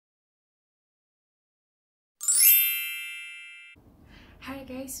Hi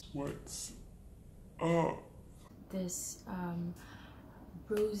guys, What's up? this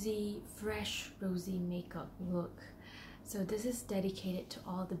fresh rosy makeup look. So this is dedicated to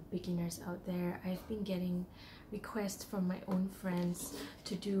all the beginners out there. I've been getting requests from my own friends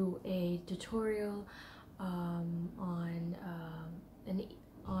to do a tutorial on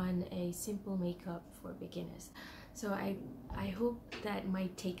a simple makeup for beginners. So I hope that my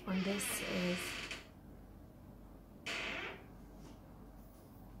take on this is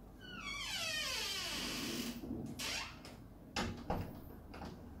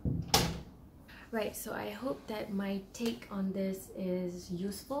right, so I hope that my take on this is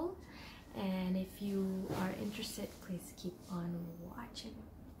useful, and if you are interested, please keep on watching.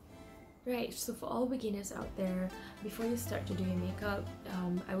 Right, so for all beginners out there, before you start to do your makeup,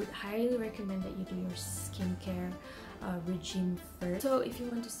 I would highly recommend that you do your skincare regime first. So if you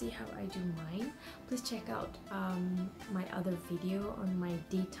want to see how I do mine, please check out my other video on my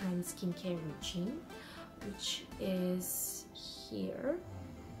daytime skincare regime, which is here.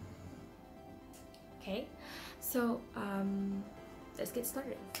 Okay, so let's get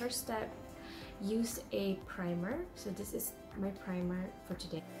started. First step, use a primer. So this is my primer for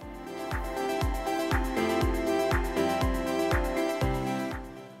today.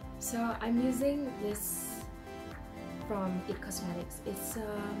 So I'm using this from It Cosmetics. It's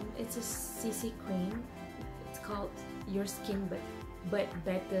a CC cream. It's called Your Skin but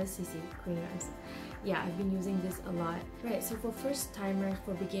Better CC cream. Yeah, I've been using this a lot. Right, so for first timers,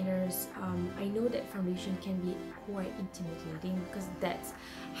 for beginners, I know that foundation can be quite intimidating because that's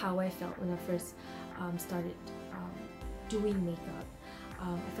how I felt when I first started doing makeup.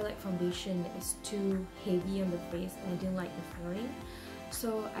 I felt like foundation is too heavy on the face and I didn't like the feeling.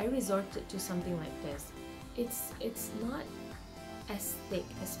 So I resorted to something like this. It's not as thick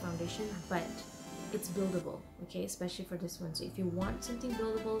as foundation, but it's buildable, okay, especially for this one. So if you want something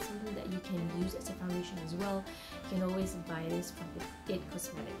buildable, something that you can use as a foundation as well, you can always buy this from It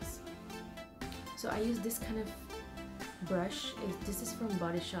Cosmetics. So I use this kind of brush. This is from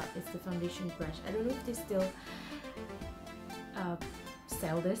Body Shop. It's the foundation brush. I don't know if they still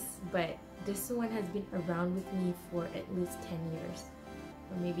sell this, but this one has been around with me for at least 10 years,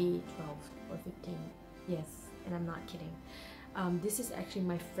 or maybe 12 or 15. Yes, and I'm not kidding. This is actually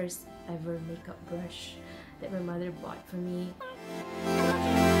my first ever makeup brush that my mother bought for me.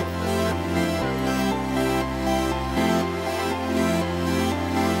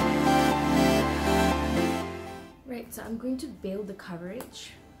 Right, so I'm going to build the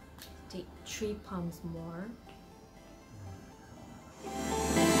coverage. Take 3 pumps more.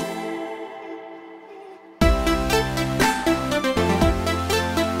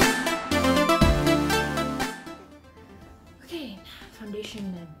 Foundation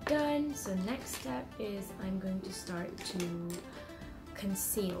done. So next step is I'm going to start to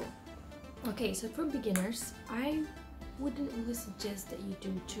conceal. Okay, so for beginners, I wouldn't really suggest that you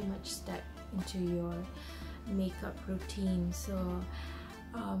do too much step into your makeup routine. So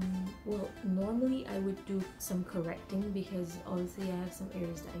well, normally I would do some correcting because obviously I have some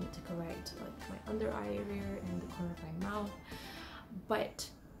areas that I need to correct, like my under eye area and the corner of my mouth. But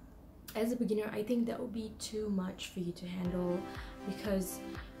as a beginner, I think that would be too much for you to handle, because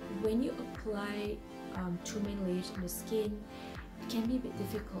when you apply too many layers on the skin, it can be a bit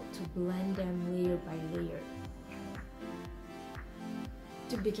difficult to blend them layer by layer.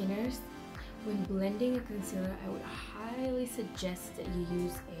 To beginners, when blending a concealer, I would highly suggest that you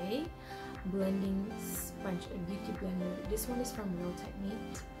use a blending sponge, a beauty blender. This one is from Real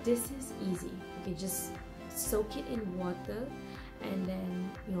Technique. This is easy. Okay, just soak it in water and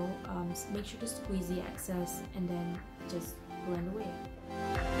then, you know, make sure to squeeze the excess and then just blend away.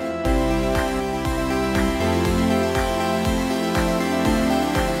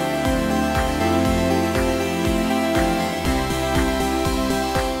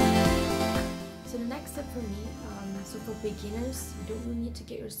 So the next step for me, so for beginners, you don't really need to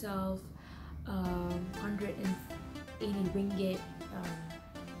get yourself 180 ringgit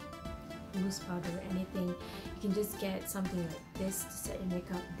loose powder or anything. You can just get something like this to set your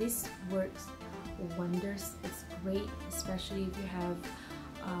makeup. This works wonders. It's great, especially if you have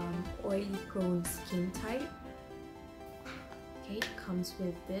oily prone skin type. Okay, it comes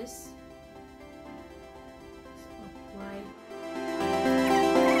with this. So apply.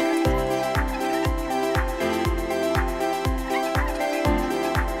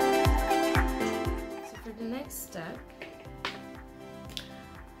 So for the next step,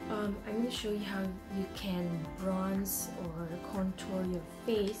 I'm going to show you how you can bronze or contour your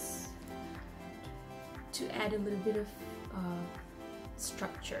face to add a little bit of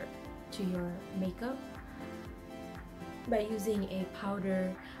structure to your makeup. by using a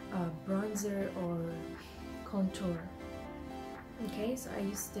powder, bronzer, or contour. Okay, so I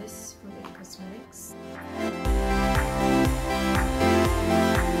use this from IT Cosmetics.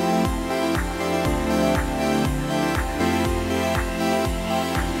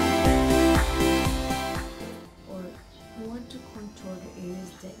 Or you want to contour the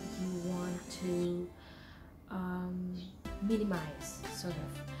areas that you want to minimize, sort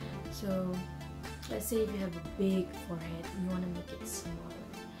of. So let's say if you have a big forehead, you want to make it smaller.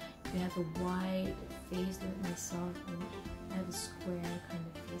 If you have a wide face like myself, and I have a square kind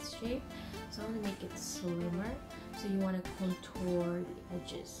of face shape, so I want to make it slimmer. So you want to contour the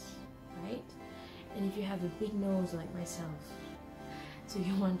edges, right? And if you have a big nose like myself, so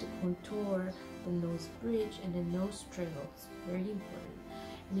you want to contour the nose bridge and the nose trails, very important.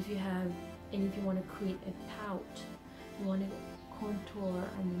 And if you want to create a pout, you want to contour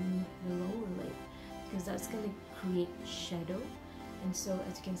underneath the lower lid, because that's going to create shadow. And so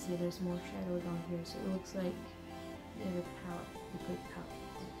as you can see, there's more shadow down here, so it looks like you have a pout, a good pout.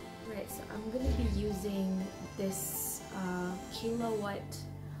 Right, so I'm going to be using this Killawatt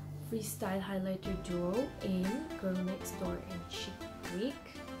Freestyle Highlighter Duo in Girl Next Door and Chic Preak.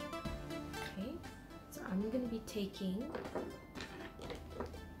 Okay, so I'm going to be taking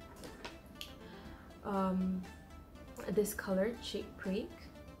this color, Chic Preak.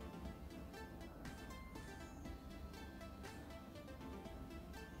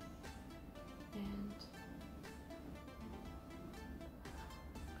 And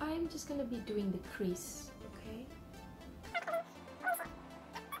I'm just going to be doing the crease, okay?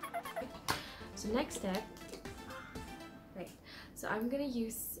 So next step, right, so I'm going to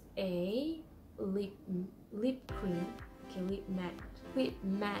use a lip cream, okay, lip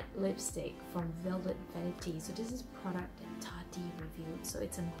matte lipstick from Velvet Vanity. So this is a product that Tati reviewed, so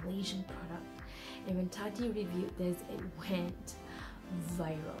it's a Malaysian product, and when Tati reviewed this, it went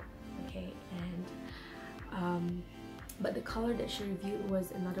viral, okay? And but the color that she reviewed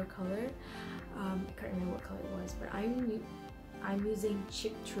was another color. I can't remember what color it was, but I'm using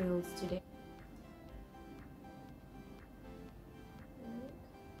Chip Trails today.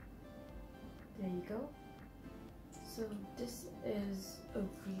 There you go. So this is a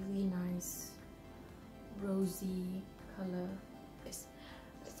really nice rosy color. Yes.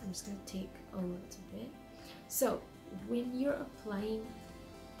 I'm just gonna take a little bit. So when you're applying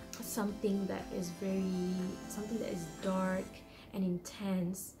something that is dark and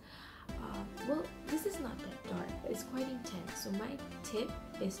intense, well, this is not that dark, but it's quite intense. So my tip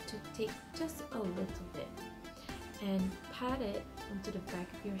is to take just a little bit and pat it onto the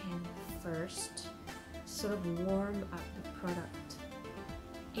back of your hand first, sort of warm up the product,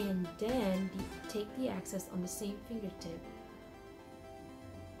 and then take the excess on the same fingertip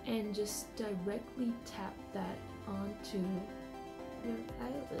and just directly tap that onto your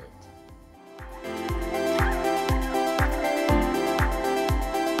eyelid.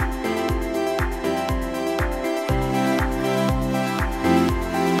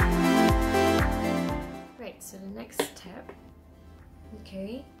 Right, so the next step,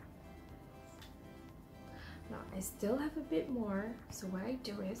 okay, now I still have a bit more, so what I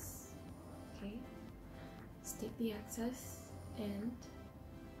do is, okay, just take the excess and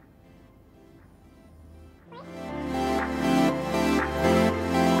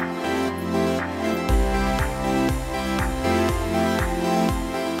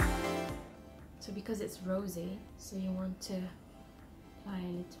so because it's rosy, so you want to apply a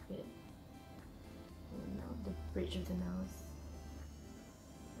little bit, you know, the bridge of the nose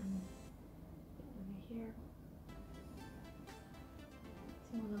and over here.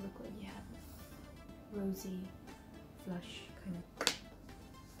 So you want to look like you have a rosy flush kind of.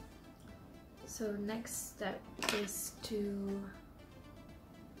 So next step is to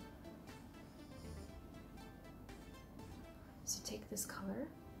take this color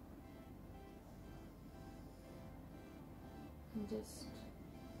and just,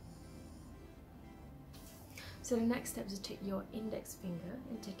 so the next step is to take your index finger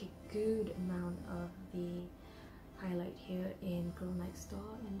and take a good amount of the highlight here in Girl Next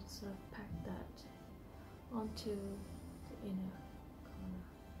Door and just sort of pack that onto the inner corner.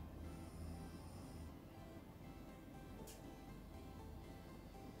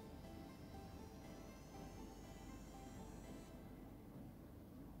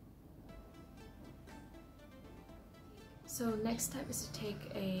 So next step is to take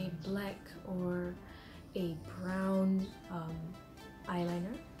a black or a brown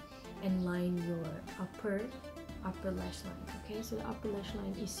eyeliner and line your upper lash line. Okay, so the upper lash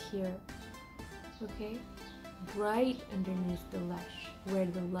line is here. Okay, right underneath the lash, where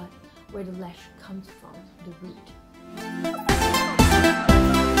the lash comes from, the root.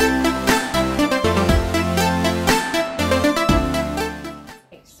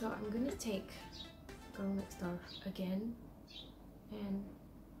 Okay, so I'm gonna take garlic star again and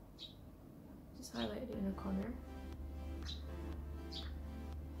just highlight the inner corner.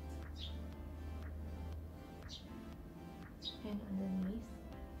 And underneath,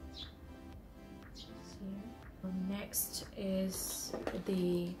 just here. Next is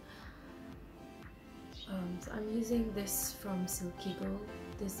the so I'm using this from Silky Girl.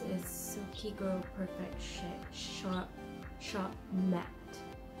 This is Silky Girl Perfect Shop Matte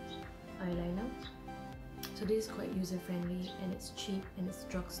eyeliner. So this is quite user friendly and it's cheap and it's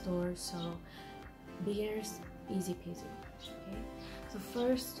drugstore, so beginners, easy peasy. Okay, so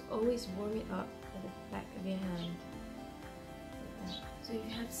first always warm it up at the back of your hand. So if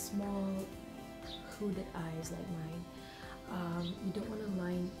you have small hooded eyes like mine, you don't want to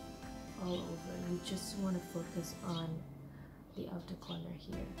line all over. You just want to focus on the outer corner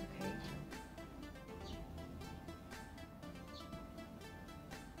here, okay?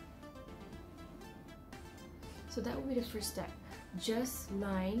 So that will be the first step. Just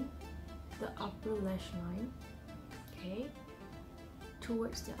line the upper lash line, okay,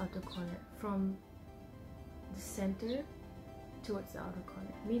 towards the outer corner, from the center towards the outer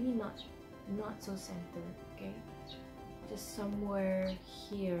corner. Maybe not so center, okay? Just somewhere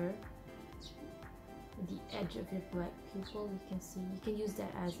here, the edge of your black pupil. You can see, you can use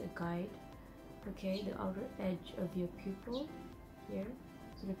that as a guide, okay? The outer edge of your pupil here.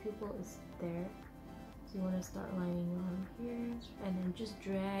 So the pupil is there. So you want to start lining around here and then just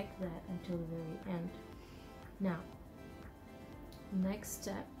drag that until the very end. Now, next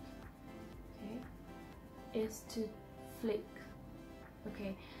step, okay, is to flick.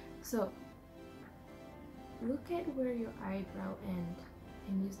 Okay, so look at where your eyebrow end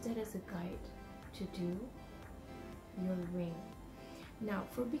and use that as a guide to do your wing. Now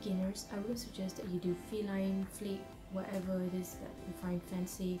for beginners, I would suggest that you do feline, flick, whatever it is that you find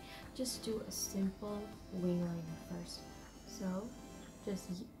fancy. Just do a simple wing liner first. So just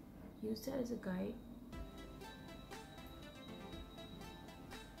use that as a guide.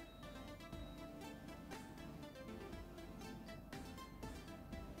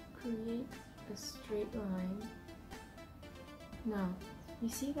 Create a straight line. Now you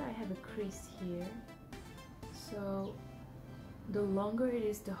see that I have a crease here, so the longer it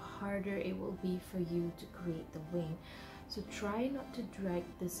is, the harder it will be for you to create the wing. So try not to drag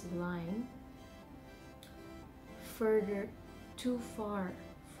this line further too far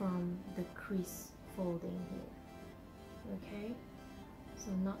from the crease folding here, okay?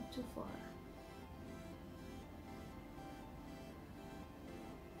 So not too far.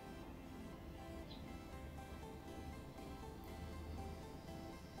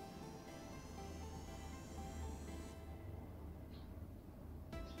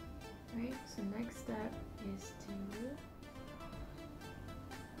 Right, so next step is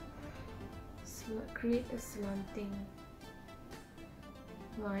to create a slanting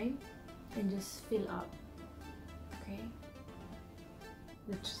line and just fill up, okay?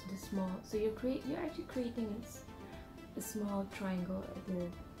 The small. So you're actually creating a small triangle at the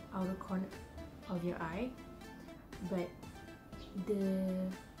outer corner of your eye, but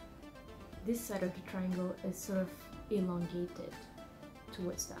this side of the triangle is sort of elongated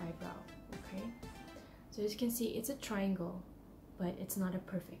towards the eyebrow, okay? So as you can see, it's a triangle, but it's not a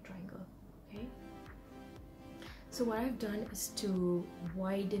perfect triangle, okay? So what I've done is to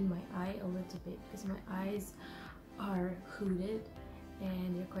widen my eye a little bit because my eyes are hooded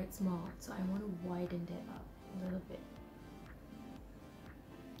and they're quite small, so I want to widen that up a little bit,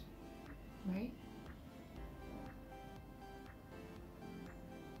 right?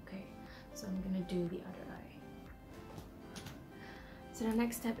 Okay, so I'm gonna do the other eye. So the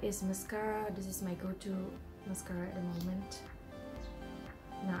next step is mascara. This is my go-to mascara at the moment.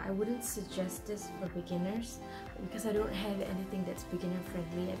 Now I wouldn't suggest this for beginners because I don't have anything that's beginner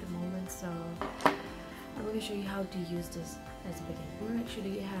friendly at the moment, so I'm going to show you how to use this as a beginner. You want to make sure that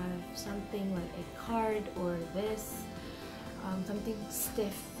you have something like a card or this, something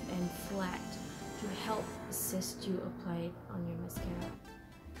stiff and flat to help assist you apply it on your mascara.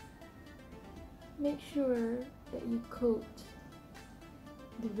 Make sure that you coat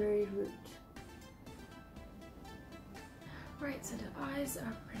the very root. Right, so the eyes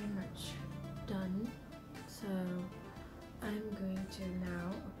are pretty much done. So I'm going to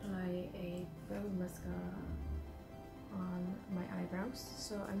now apply a brow mascara on my eyebrows.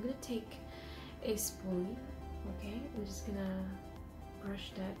 So I'm gonna take a spoolie, okay? I'm just gonna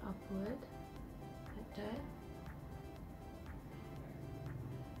brush that upward like that.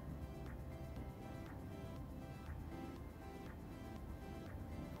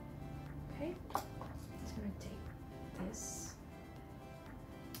 Okay, just gonna take this.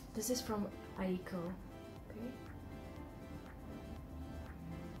 This is from Aiko. Okay.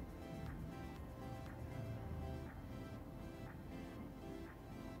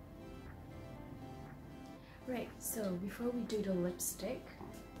 Right, so before we do the lipstick,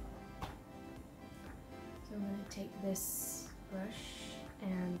 so I'm gonna take this brush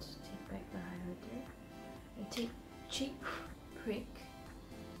and take back the highlighter and take cheek prick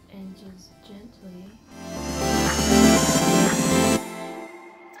and just gently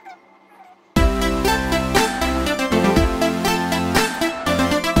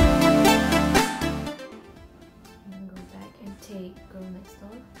and go back and take Girl Next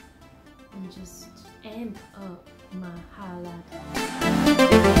Door and just amp up my highlighter.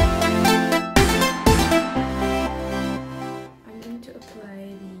 I'm going to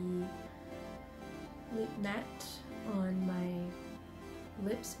apply the lip matte on my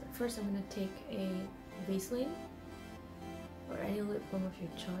lips, but first I'm going to take a Vaseline or any lip balm of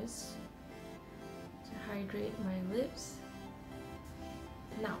your choice to hydrate my lips.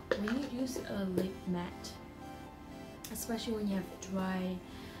 Now, when you use a lip matte, especially when you have dry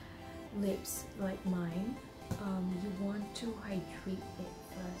lips like mine, you want to hydrate it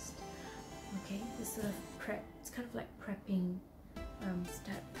first. Okay, this sort of prep, it's kind of like prepping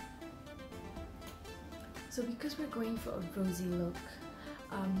step. So because we're going for a rosy look,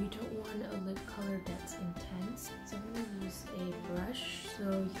 you don't want a lip color that's intense. So I'm going to use a brush. So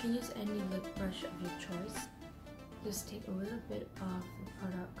you can use any lip brush of your choice. Just take a little bit of the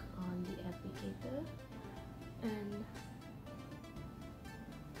product on the applicator and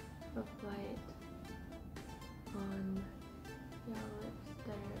apply it on your lips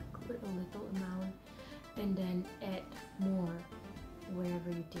there with a little amount, and then add more wherever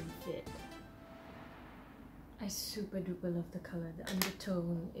you deem fit. I super duper love the color. The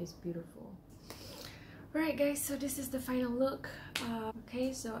undertone is beautiful. Alright guys, so this is the final look.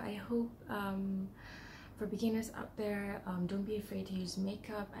 Okay, so I hope for beginners out there, don't be afraid to use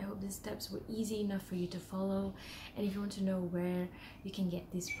makeup. I hope these steps were easy enough for you to follow, and if you want to know where you can get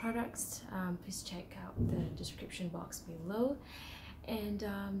these products, please check out the description box below, and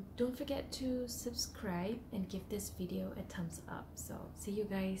don't forget to subscribe and give this video a thumbs up. So see you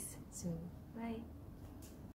guys soon. Bye.